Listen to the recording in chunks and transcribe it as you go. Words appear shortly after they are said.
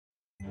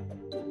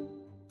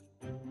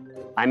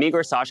I'm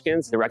Igor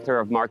Sashkins, Director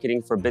of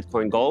Marketing for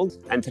Bitcoin Gold,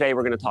 and today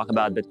we're going to talk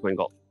about Bitcoin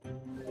Gold.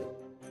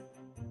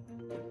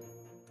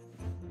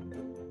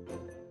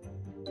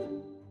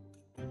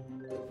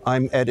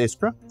 I'm Ed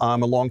Iskra.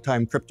 I'm a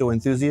longtime crypto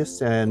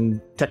enthusiast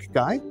and tech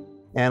guy,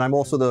 and I'm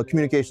also the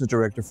Communications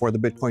Director for the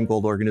Bitcoin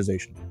Gold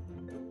organization.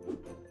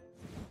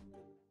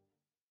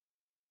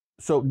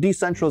 So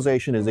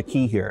decentralization is a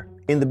key here.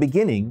 In the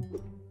beginning,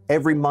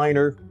 every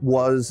miner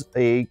was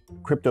a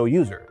crypto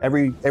user.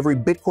 Every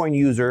Bitcoin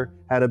user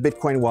had a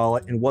Bitcoin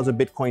wallet and was a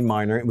Bitcoin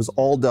miner. It was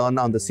all done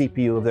on the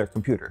CPU of their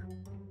computer.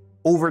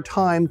 Over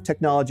time,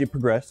 technology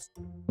progressed.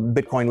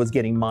 Bitcoin was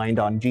getting mined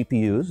on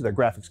GPUs, their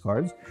graphics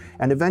cards,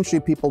 and eventually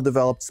people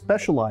developed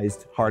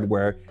specialized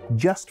hardware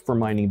just for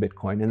mining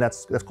Bitcoin, and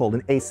that's called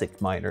an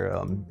ASIC miner,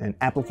 an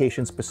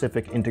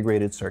application-specific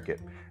integrated circuit.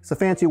 It's a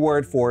fancy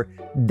word for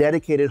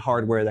dedicated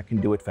hardware that can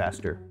do it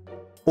faster.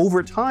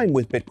 Over time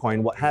with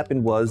Bitcoin, what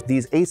happened was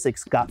these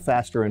ASICs got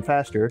faster and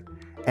faster,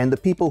 and the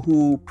people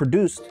who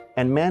produced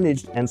and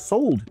managed and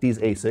sold these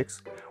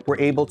ASICs were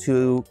able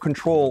to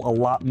control a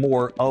lot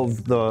more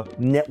of the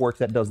network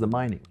that does the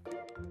mining.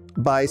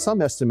 By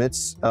some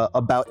estimates,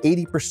 about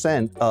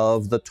 80%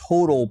 of the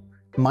total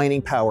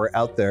mining power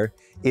out there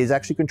is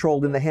actually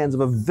controlled in the hands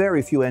of a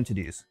very few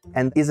entities,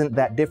 and isn't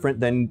that different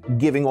than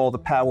giving all the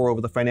power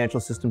over the financial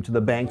system to the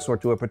banks or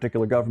to a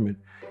particular government.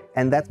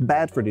 And that's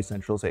bad for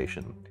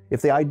decentralization.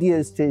 If the idea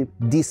is to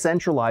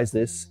decentralize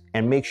this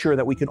and make sure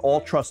that we can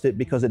all trust it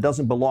because it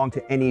doesn't belong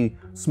to any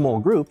small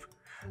group,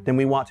 then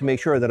we want to make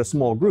sure that a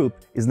small group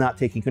is not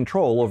taking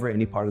control over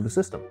any part of the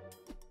system.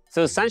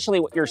 So essentially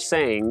what you're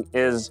saying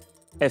is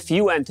a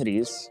few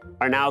entities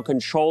are now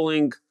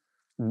controlling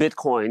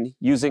Bitcoin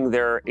using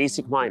their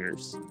ASIC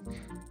miners.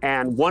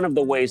 And one of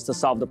the ways to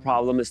solve the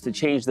problem is to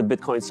change the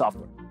Bitcoin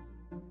software.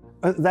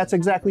 That's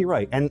exactly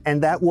right.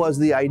 And that was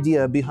the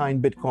idea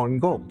behind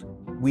Bitcoin Gold.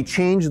 We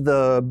changed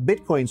the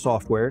Bitcoin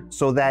software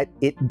so that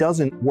it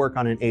doesn't work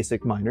on an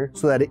ASIC miner,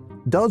 so that it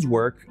does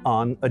work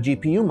on a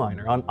GPU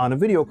miner, on a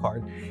video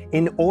card,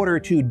 in order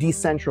to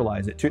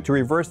decentralize it, to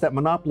reverse that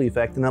monopoly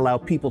effect and allow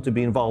people to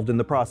be involved in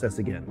the process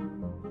again.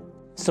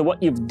 So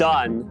what you've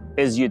done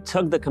is you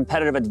took the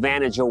competitive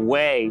advantage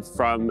away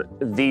from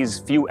these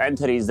few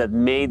entities that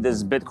made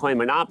this Bitcoin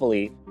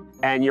monopoly,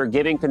 and you're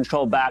giving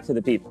control back to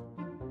the people.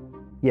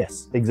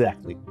 Yes,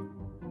 exactly.